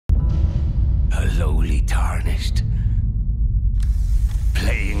slowly tarnished.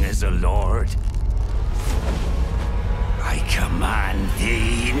 Playing as a lord, I command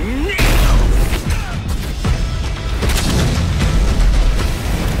thee now!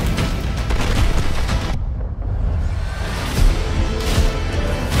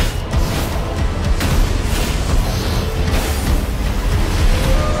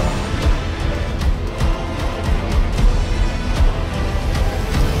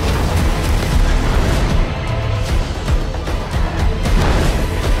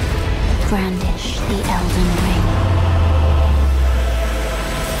 Brandish the Elden Ring.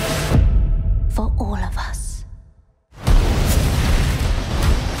 For all of us.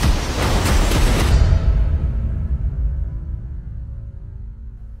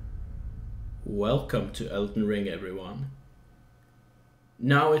 Welcome to Elden Ring, everyone.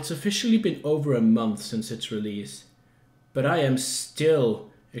 Now, it's officially been over a month since its release, but I am still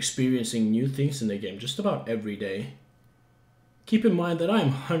experiencing new things in the game just about every day. Keep in mind that I am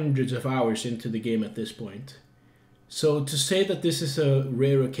hundreds of hours into the game at this point, so to say that this is a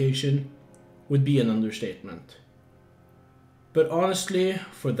rare occasion would be an understatement. But honestly,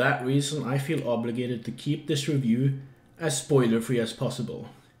 for that reason, I feel obligated to keep this review as spoiler-free as possible,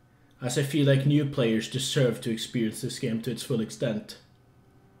 as I feel like new players deserve to experience this game to its full extent.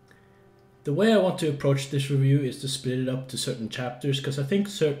 The way I want to approach this review is to split it up to certain chapters, because I think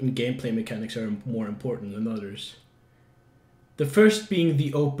certain gameplay mechanics are more important than others. The first being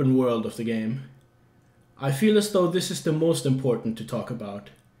the open world of the game. I feel as though this is the most important to talk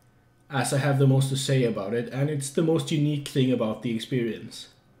about, as I have the most to say about it, and it's the most unique thing about the experience.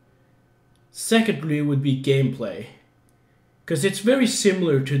 Secondly would be gameplay, because it's very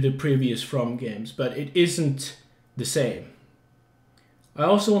similar to the previous From games, but it isn't the same. I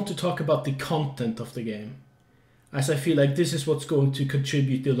also want to talk about the content of the game, as I feel like this is what's going to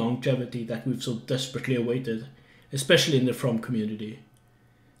contribute the longevity that we've so desperately awaited, especially in the From community.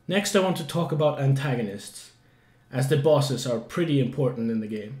 Next, I want to talk about antagonists, as the bosses are pretty important in the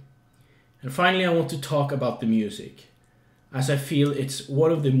game. And finally, I want to talk about the music, as I feel it's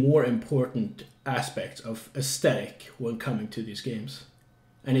one of the more important aspects of aesthetic when coming to these games,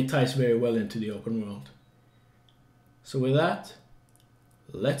 and it ties very well into the open world. So with that,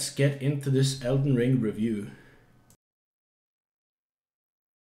 let's get into this Elden Ring review.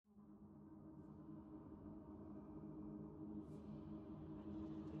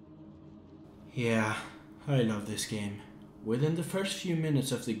 Yeah, I love this game. Within the first few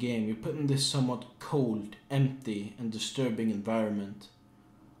minutes of the game, you're put in this somewhat cold, empty, and disturbing environment.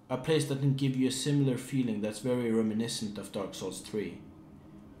 A place that can give you a similar feeling that's very reminiscent of Dark Souls 3.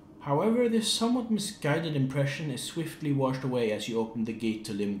 However, this somewhat misguided impression is swiftly washed away as you open the gate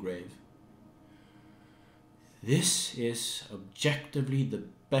to Limgrave. This is objectively the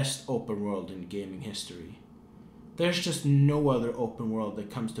best open world in gaming history. There's just no other open world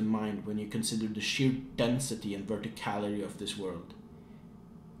that comes to mind when you consider the sheer density and verticality of this world.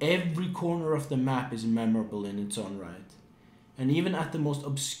 Every corner of the map is memorable in its own right, and even at the most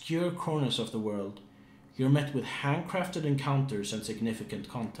obscure corners of the world, you're met with handcrafted encounters and significant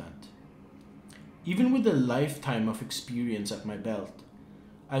content. Even with a lifetime of experience at my belt,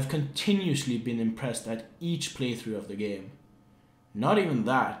 I've continuously been impressed at each playthrough of the game. Not even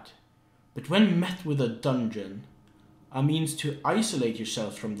that, but when met with a dungeon, a means to isolate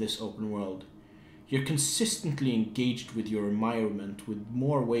yourself from this open world, you're consistently engaged with your environment with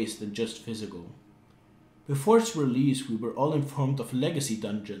more ways than just physical. Before its release, we were all informed of legacy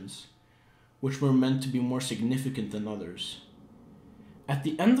dungeons, which were meant to be more significant than others. At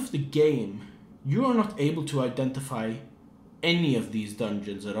the end of the game, you are not able to identify any of these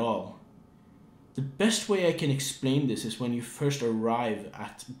dungeons at all. The best way I can explain this is when you first arrive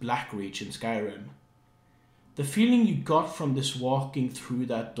at Blackreach in Skyrim. The feeling you got from this walking through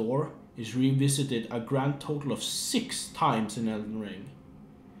that door is revisited a grand total of 6 times in Elden Ring.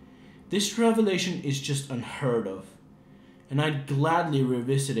 This revelation is just unheard of, and I'd gladly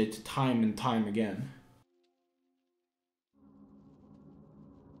revisit it time and time again.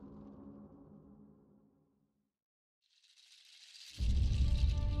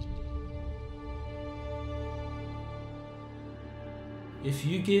 If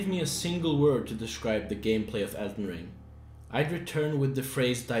you gave me a single word to describe the gameplay of Elden Ring, I'd return with the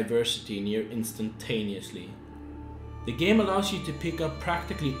phrase diversity near instantaneously. The game allows you to pick up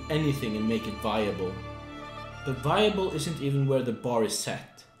practically anything and make it viable. But viable isn't even where the bar is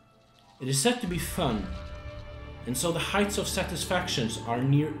set. It is set to be fun, and so the heights of satisfactions are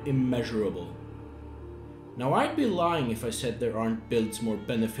near immeasurable. Now, I'd be lying if I said there aren't builds more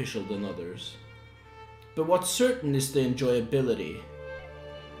beneficial than others. But what's certain is the enjoyability.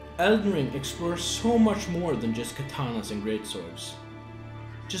 Elden Ring explores so much more than just katanas and greatswords.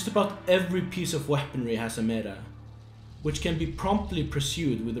 Just about every piece of weaponry has a meta, which can be promptly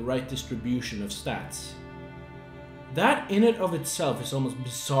pursued with the right distribution of stats. That in and of itself is almost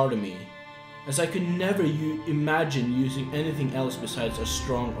bizarre to me, as I could never imagine using anything else besides a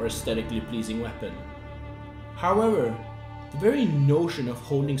strong or aesthetically pleasing weapon. However, the very notion of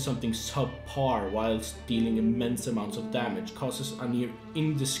holding something subpar whilst dealing immense amounts of damage causes a near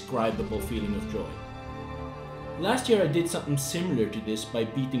indescribable feeling of joy. Last year I did something similar to this by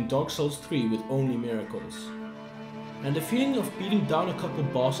beating Dark Souls 3 with only miracles. And the feeling of beating down a couple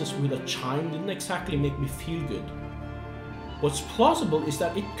bosses with a chime didn't exactly make me feel good. What's plausible is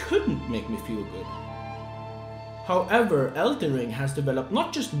that it couldn't make me feel good. However, Elden Ring has developed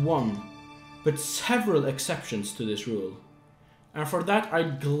not just one, but several exceptions to this rule. And for that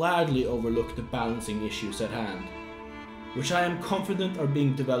I'd gladly overlook the balancing issues at hand, which I am confident are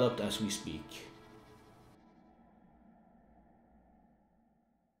being developed as we speak.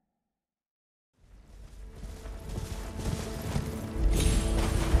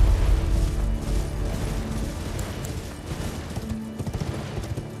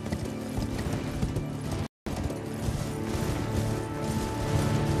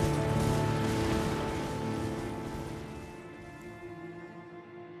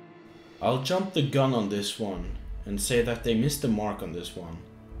 I'll jump the gun on this one and say that they missed the mark on this one.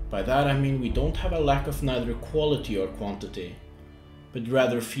 By that I mean we don't have a lack of neither quality or quantity, but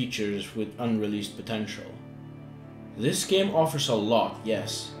rather features with unreleased potential. This game offers a lot,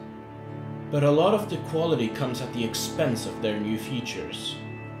 yes, but a lot of the quality comes at the expense of their new features,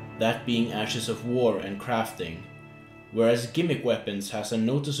 that being Ashes of War and crafting, whereas gimmick weapons has a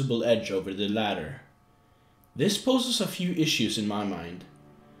noticeable edge over the latter. This poses a few issues in my mind.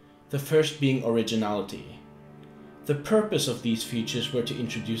 The first being originality. The purpose of these features were to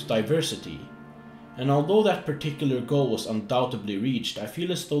introduce diversity, and although that particular goal was undoubtedly reached, I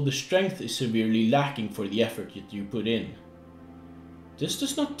feel as though the strength is severely lacking for the effort that you put in. This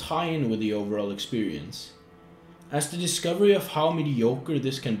does not tie in with the overall experience, as the discovery of how mediocre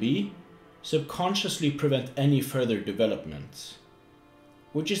this can be subconsciously prevent any further developments,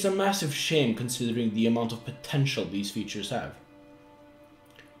 which is a massive shame considering the amount of potential these features have.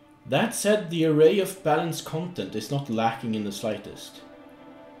 That said, the array of balanced content is not lacking in the slightest.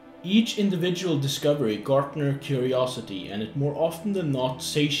 Each individual discovery garners curiosity, and it more often than not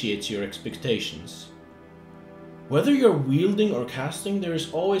satiates your expectations. Whether you're wielding or casting, there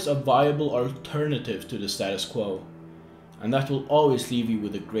is always a viable alternative to the status quo, and that will always leave you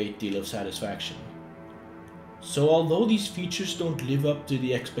with a great deal of satisfaction. So although these features don't live up to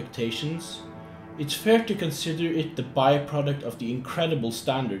the expectations, it's fair to consider it the byproduct of the incredible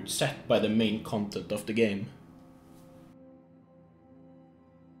standard set by the main content of the game.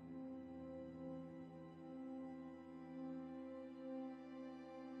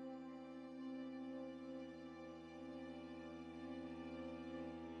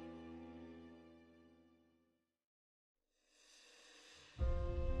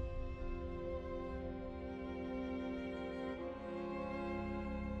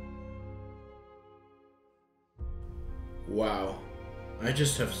 Wow, I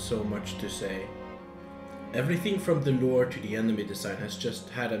just have so much to say. Everything from the lore to the enemy design has just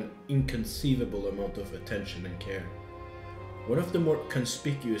had an inconceivable amount of attention and care. One of the more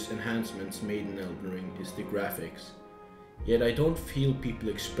conspicuous enhancements made in Elden Ring is the graphics, yet I don't feel people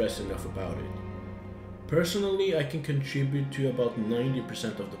express enough about it. Personally, I can contribute to about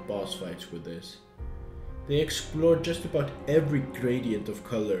 90% of the boss fights with this. They explore just about every gradient of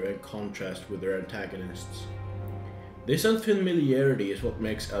color and contrast with their antagonists. This unfamiliarity is what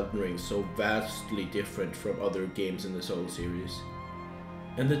makes Elden Ring so vastly different from other games in the Souls series,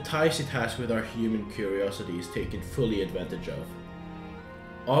 and the ties it has with our human curiosity is taken fully advantage of.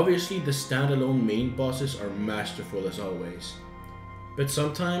 Obviously, the standalone main bosses are masterful as always, but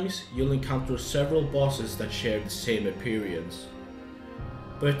sometimes you'll encounter several bosses that share the same appearance.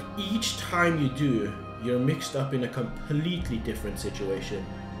 But each time you do, you're mixed up in a completely different situation.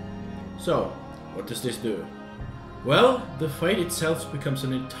 So, what does this do? Well, the fight itself becomes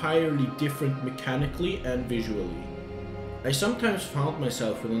an entirely different mechanically and visually. I sometimes found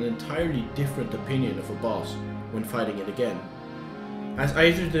myself with an entirely different opinion of a boss when fighting it again, as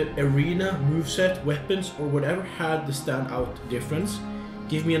either the arena, moveset, weapons, or whatever had the standout difference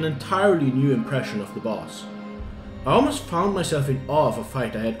gave me an entirely new impression of the boss. I almost found myself in awe of a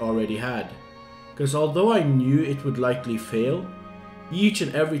fight I had already had, because although I knew it would likely fail, each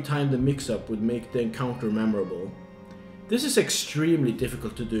and every time the mix-up would make the encounter memorable. This is extremely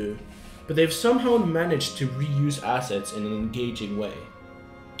difficult to do, but they've somehow managed to reuse assets in an engaging way.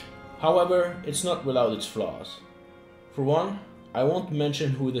 However, it's not without its flaws. For one, I won't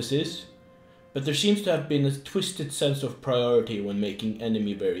mention who this is, but there seems to have been a twisted sense of priority when making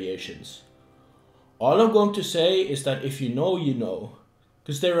enemy variations. All I'm going to say is that if you know, you know,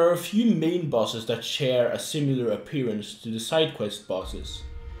 because there are a few main bosses that share a similar appearance to the side quest bosses.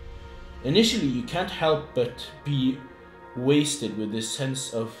 Initially, you can't help but be wasted with this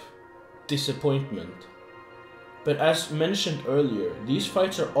sense of disappointment. But as mentioned earlier, these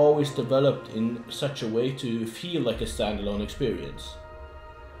fights are always developed in such a way to feel like a standalone experience.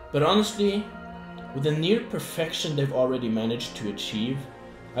 But honestly, with the near perfection they've already managed to achieve,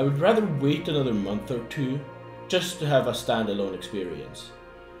 I would rather wait another month or two just to have a standalone experience.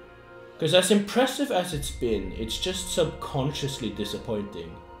 Because as impressive as it's been, it's just subconsciously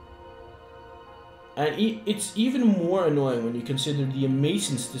disappointing. And it's even more annoying when you consider the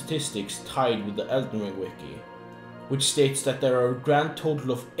amazing statistics tied with the Elden Ring wiki, which states that there are a grand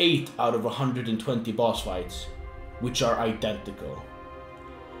total of 8 out of 120 boss fights, which are identical.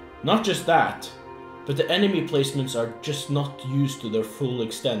 Not just that, but the enemy placements are just not used to their full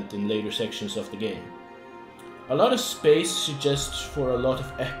extent in later sections of the game. A lot of space suggests for a lot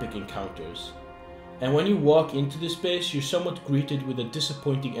of epic encounters, and when you walk into the space, you're somewhat greeted with a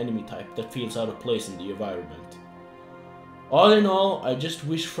disappointing enemy type that feels out of place in the environment. All in all, I just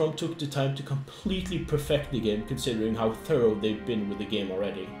wish From took the time to completely perfect the game considering how thorough they've been with the game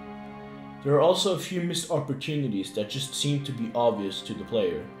already. There are also a few missed opportunities that just seem to be obvious to the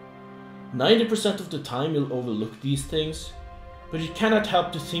player. 90% of the time you'll overlook these things, but you cannot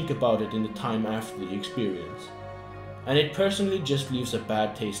help to think about it in the time after the experience. And it personally just leaves a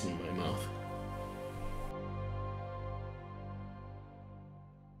bad taste in my mouth.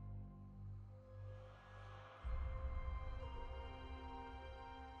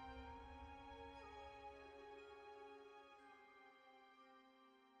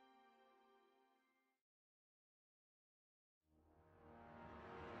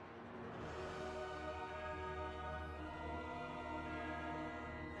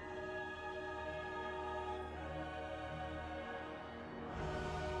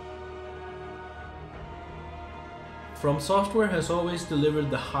 From Software has always delivered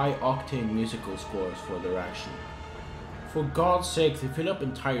the high-octane musical scores for their action. For God's sake, they fill up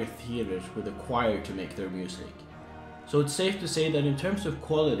entire theaters with a choir to make their music. So it's safe to say that in terms of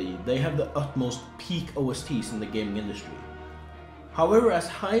quality, they have the utmost peak OSTs in the gaming industry. However, as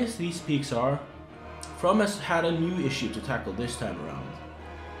high as these peaks are, From has had a new issue to tackle this time around,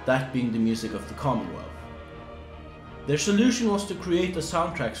 that being the music of the Commonwealth. Their solution was to create the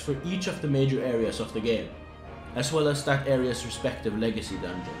soundtracks for each of the major areas of the game, as well as that area's respective legacy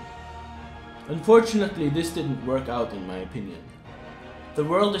dungeon. Unfortunately, this didn't work out in my opinion. The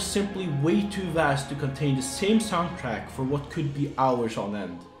world is simply way too vast to contain the same soundtrack for what could be hours on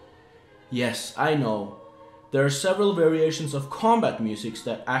end. Yes, I know, there are several variations of combat musics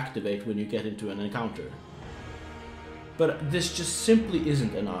that activate when you get into an encounter. But this just simply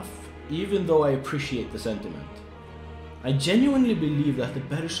isn't enough, even though I appreciate the sentiment. I genuinely believe that the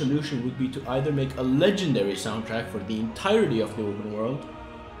better solution would be to either make a legendary soundtrack for the entirety of the open world,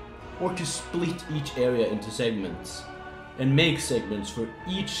 or to split each area into segments, and make segments for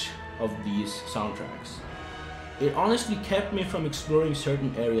each of these soundtracks. It honestly kept me from exploring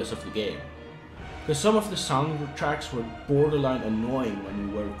certain areas of the game, because some of the soundtracks were borderline annoying when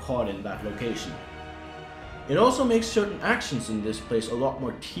we were caught in that location. It also makes certain actions in this place a lot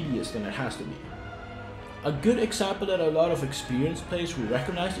more tedious than it has to be. A good example that a lot of experienced players will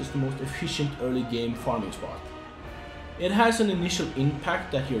recognize is the most efficient early game farming spot. It has an initial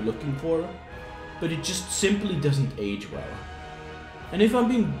impact that you're looking for, but it just simply doesn't age well. And if I'm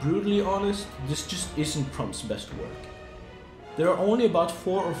being brutally honest, this just isn't From's best work. There are only about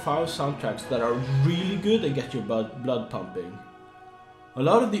 4 or 5 soundtracks that are really good and get your blood pumping. A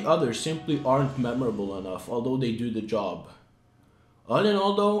lot of the others simply aren't memorable enough, although they do the job. All in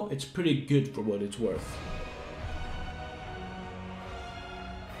all though, it's pretty good for what it's worth.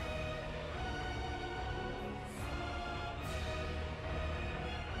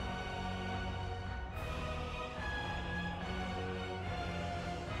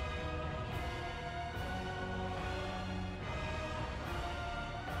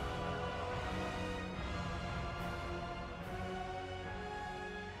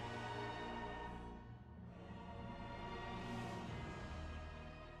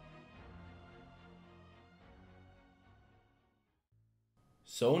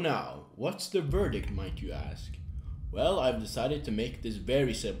 So now, what's the verdict, might you ask? Well, I've decided to make this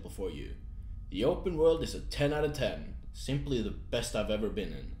very simple for you. The open world is a 10 out of 10, simply the best I've ever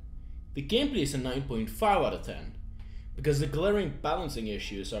been in. The gameplay is a 9.5 out of 10, because the glaring balancing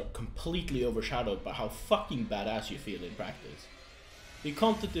issues are completely overshadowed by how fucking badass you feel in practice. The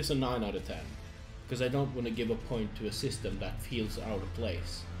content is a 9 out of 10, because I don't want to give a point to a system that feels out of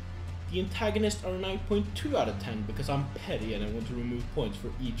place. The antagonists are a 9.2 out of 10 because I'm petty and I want to remove points for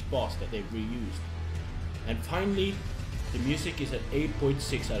each boss that they've reused. And finally, the music is at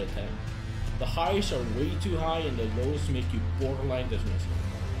 8.6 out of 10. The highs are way too high and the lows make you borderline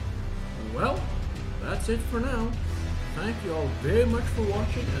dismissive. Well, that's it for now. Thank you all very much for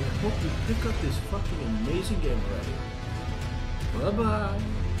watching and I hope you pick up this fucking amazing game already. Bye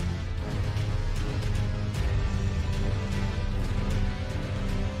bye!